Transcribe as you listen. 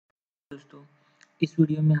दोस्तों, इस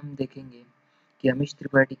वीडियो में हम देखेंगे कि अमीश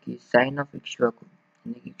त्रिपाठी की साइन ऑफ इक्ष्वाकु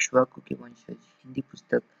यानी कि इक्ष्वाकु के वंशज हिंदी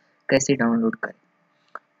पुस्तक कैसे डाउनलोड करें।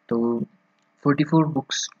 तो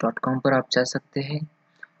 44books.com पर आप जा सकते हैं,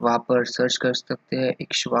 वहाँ पर सर्च कर सकते हैं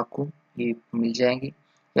इक्ष्वाकु, ये मिल जाएंगे,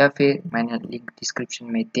 या फिर मैंने लिंक डिस्क्रिप्शन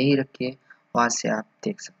में दे ही रखी है, वहाँ से आप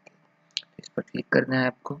देख सकते हैं। तो इस पर क्लिक करना है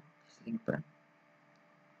आपको, इस लिंक पर।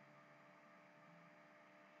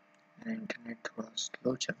 मेरा इंटरनेट थोड़ा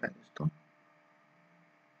स्लो चल रहा है दोस्तों।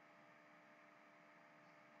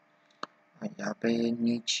 यहाँ पे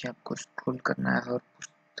नीचे आपको स्क्रॉल करना है और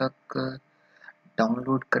पुस्तक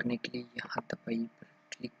डाउनलोड करने के लिए यहाँ दबाई पर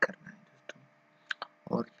क्लिक करना है दोस्तों,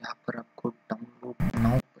 और यहाँ पर आपको डाउनलोड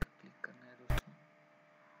नाउ पर क्लिक करना है दोस्तों।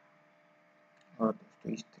 और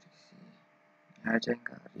दोस्तों इस तरीके से आ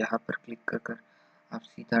जाएगा, यहाँ पर क्लिक कर आप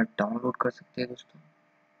सीधा डाउनलोड कर सकते हैं दोस्तों।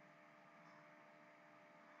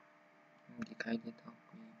 दिखाई देता हूँ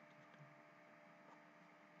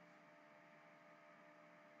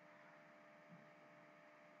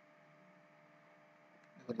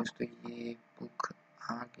आपको दोस्तों, ये बुक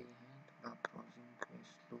आ गई है, थोड़ा ब्राउजिंग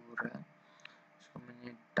स्लो हो रहा है। इसको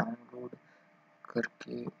मैंने डाउनलोड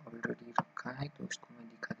करके ऑलरेडी रखा है, तो इसको मैं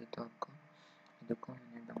दिखा देता हूँ आपको। देखो,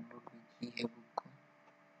 मैंने डाउनलोड भी की है बुक को।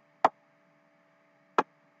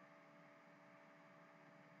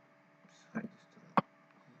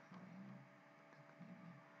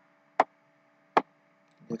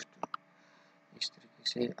 दोस्तों इस तरीके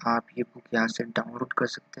से आप ये बुक यहाँ से डाउनलोड कर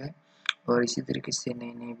सकते हैं, और इसी तरीके से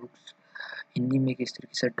नई नई बुक्स हिंदी में किस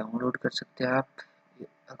तरीके से डाउनलोड कर सकते हैं आप।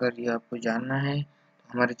 अगर ये आपको जानना है तो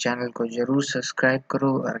हमारे चैनल को ज़रूर सब्सक्राइब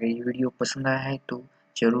करो। अगर ये वीडियो पसंद आया है तो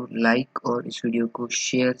ज़रूर लाइक और इस वीडियो को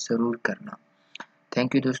शेयर ज़रूर करना।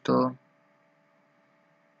 थैंक यू दोस्तों।